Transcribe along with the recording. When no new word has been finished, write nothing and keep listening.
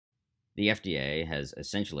The FDA has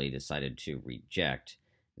essentially decided to reject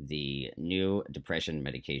the new depression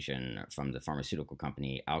medication from the pharmaceutical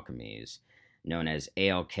company Alkermes, known as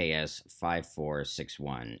ALKS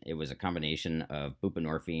 5461. It was a combination of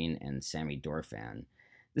buprenorphine and samidorphan.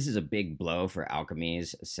 This is a big blow for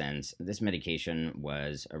Alkermes since this medication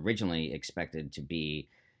was originally expected to be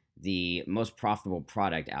the most profitable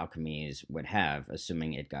product Alkermes would have,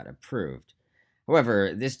 assuming it got approved.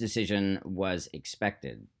 However, this decision was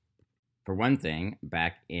expected. For one thing,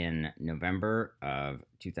 back in November of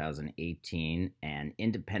 2018, an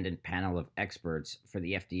independent panel of experts for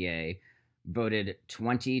the FDA voted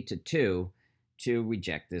 20 to 2 to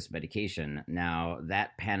reject this medication. Now,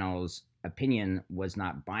 that panel's opinion was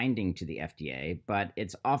not binding to the FDA, but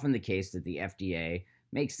it's often the case that the FDA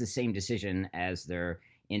makes the same decision as their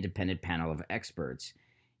independent panel of experts.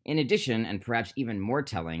 In addition, and perhaps even more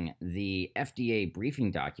telling, the FDA briefing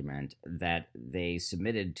document that they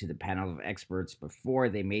submitted to the panel of experts before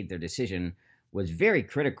they made their decision was very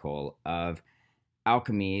critical of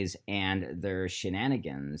Alkermes and their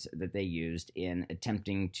shenanigans that they used in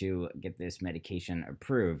attempting to get this medication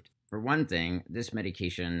approved. For one thing, this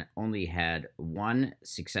medication only had one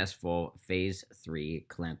successful phase 3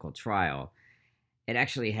 clinical trial. It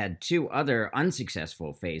actually had two other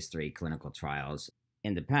unsuccessful phase 3 clinical trials.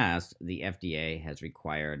 In the past, the FDA has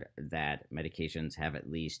required that medications have at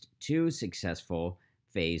least two successful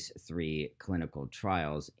phase 3 clinical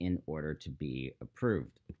trials in order to be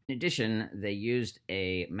approved. In addition, they used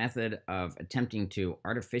a method of attempting to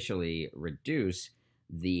artificially reduce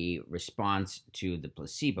the response to the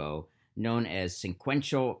placebo, known as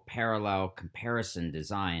sequential parallel comparison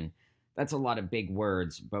design. That's a lot of big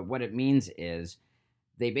words, but what it means is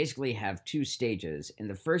they basically have two stages. In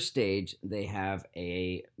the first stage, they have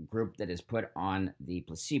a group that is put on the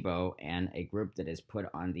placebo and a group that is put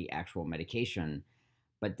on the actual medication.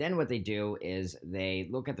 But then what they do is they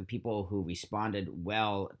look at the people who responded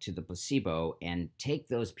well to the placebo and take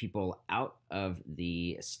those people out of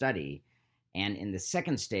the study. And in the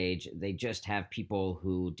second stage, they just have people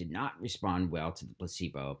who did not respond well to the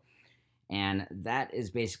placebo. And that is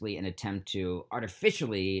basically an attempt to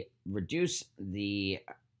artificially reduce the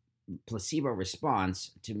placebo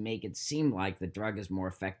response to make it seem like the drug is more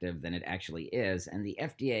effective than it actually is. And the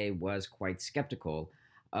FDA was quite skeptical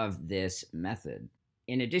of this method.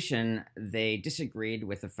 In addition, they disagreed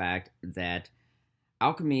with the fact that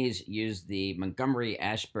Alkermes used the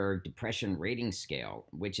Montgomery-Åsberg Depression Rating Scale,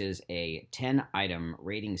 which is a 10-item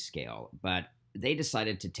rating scale, but they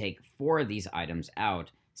decided to take 4 of these items out,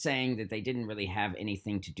 saying that they didn't really have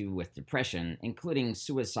anything to do with depression, including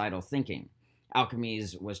suicidal thinking.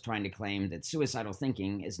 Alkermes was trying to claim that suicidal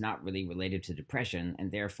thinking is not really related to depression,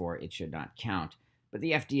 and therefore it should not count, but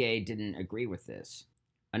the FDA didn't agree with this.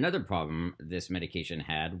 Another problem this medication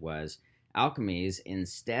had was Alkermes,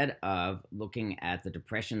 instead of looking at the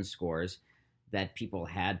depression scores that people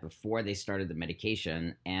had before they started the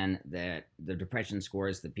medication and the depression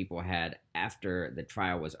scores that people had after the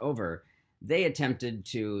trial was over, they attempted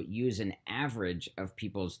to use an average of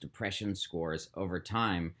people's depression scores over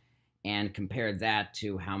time and compare that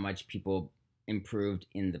to how much people improved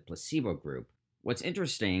in the placebo group. What's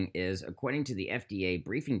interesting is, according to the FDA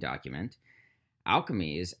briefing document,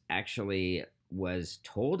 Alkermes actually was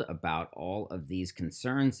told about all of these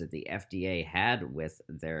concerns that the FDA had with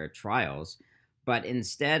their trials, but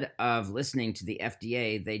instead of listening to the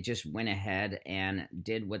FDA, they just went ahead and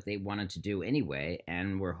did what they wanted to do anyway,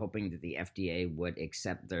 and were hoping that the FDA would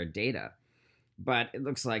accept their data. But it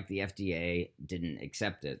looks like the FDA didn't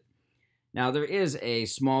accept it. Now, there is a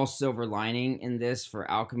small silver lining in this for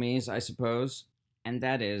Alkermes, I suppose, and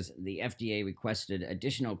that is the FDA requested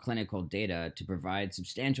additional clinical data to provide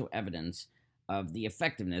substantial evidence of the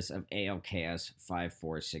effectiveness of ALKS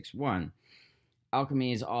 5461.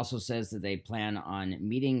 Alkermes also says that they plan on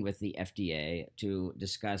meeting with the FDA to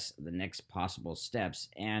discuss the next possible steps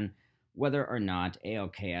and whether or not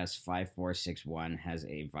ALKS 5461 has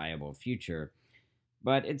a viable future.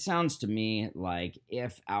 But it sounds to me like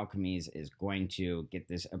if Alkermes is going to get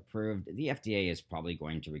this approved, the FDA is probably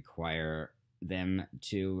going to require them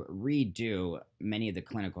to redo many of the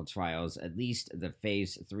clinical trials, at least the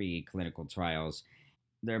phase 3 clinical trials.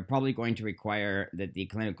 They're probably going to require that the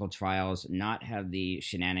clinical trials not have the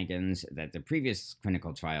shenanigans that the previous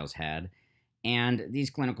clinical trials had, and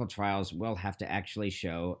these clinical trials will have to actually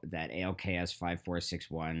show that ALKS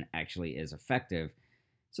 5461 actually is effective.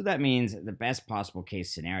 So that means the best possible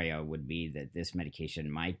case scenario would be that this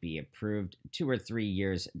medication might be approved 2 or 3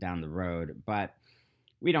 years down the road, but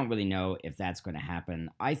we don't really know if that's going to happen.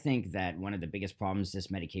 I think that one of the biggest problems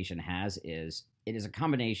this medication has is it is a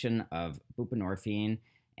combination of buprenorphine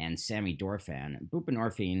and samidorphan.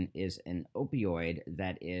 Buprenorphine is an opioid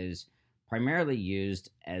that is primarily used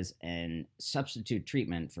as a substitute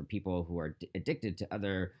treatment for people who are addicted to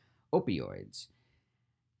other opioids.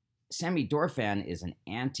 Samidorphan is an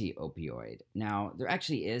anti-opioid. Now, there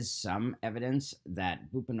actually is some evidence that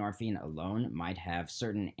buprenorphine alone might have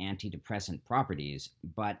certain antidepressant properties,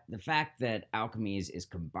 but the fact that Alkermes is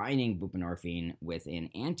combining buprenorphine with an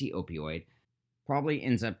anti-opioid probably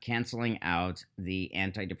ends up canceling out the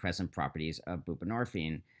antidepressant properties of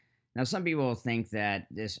buprenorphine. Now, some people think that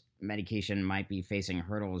this medication might be facing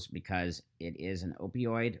hurdles because it is an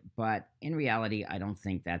opioid, but in reality, I don't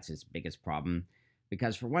think that's its biggest problem.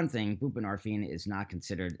 Because for one thing, buprenorphine is not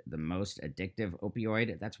considered the most addictive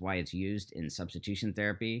opioid. That's why it's used in substitution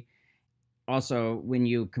therapy. Also, when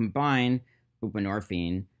you combine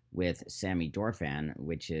buprenorphine with samidorphan,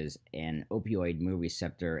 which is an opioid mu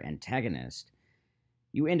receptor antagonist,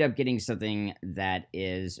 you end up getting something that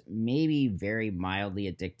is maybe very mildly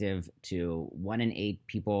addictive to 1 in 8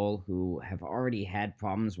 people who have already had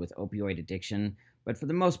problems with opioid addiction. But for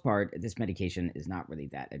the most part, this medication is not really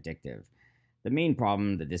that addictive. The main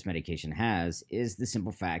problem that this medication has is the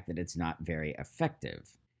simple fact that it's not very effective.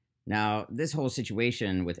 Now, this whole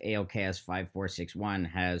situation with ALKS 5461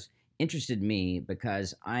 has interested me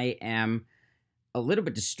because I am a little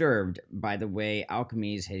bit disturbed by the way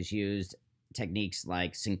Alkermes has used techniques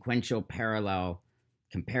like sequential parallel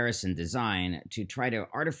comparison design to try to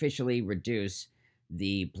artificially reduce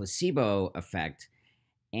the placebo effect.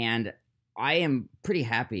 And I am pretty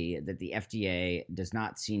happy that the FDA does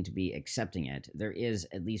not seem to be accepting it. There is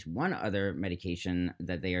at least one other medication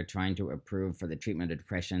that they are trying to approve for the treatment of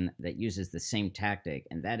depression that uses the same tactic,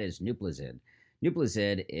 and that is Nuplazid.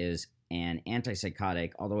 Nuplazid is an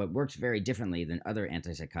antipsychotic, although it works very differently than other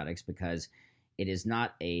antipsychotics because it is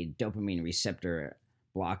not a dopamine receptor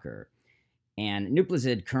blocker. And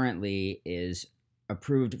Nuplazid currently is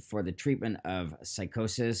approved for the treatment of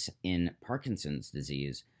psychosis in Parkinson's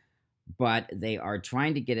disease, but they are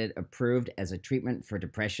trying to get it approved as a treatment for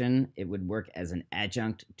depression. It would work as an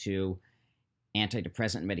adjunct to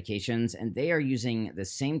antidepressant medications, and they are using the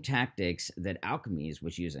same tactics that Alkermes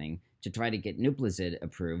was using to try to get Nuplazid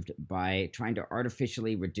approved by trying to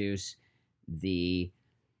artificially reduce the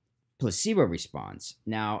placebo response.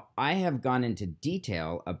 Now, I have gone into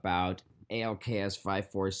detail about ALKS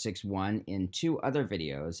 5461 in 2 other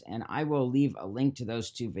videos, and I will leave a link to those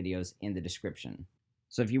 2 videos in the description.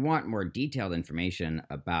 So if you want more detailed information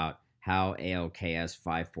about how ALKS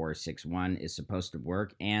 5461 is supposed to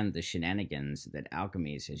work and the shenanigans that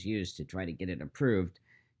Alkermes has used to try to get it approved,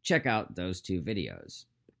 check out those 2 videos.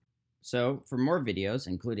 So for more videos,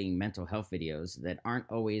 including mental health videos that aren't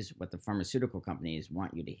always what the pharmaceutical companies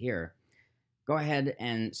want you to hear, go ahead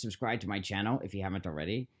and subscribe to my channel if you haven't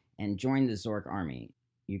already, and join the Zork Army.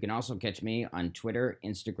 You can also catch me on Twitter,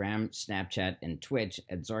 Instagram, Snapchat, and Twitch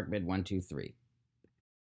at ZorkMid123.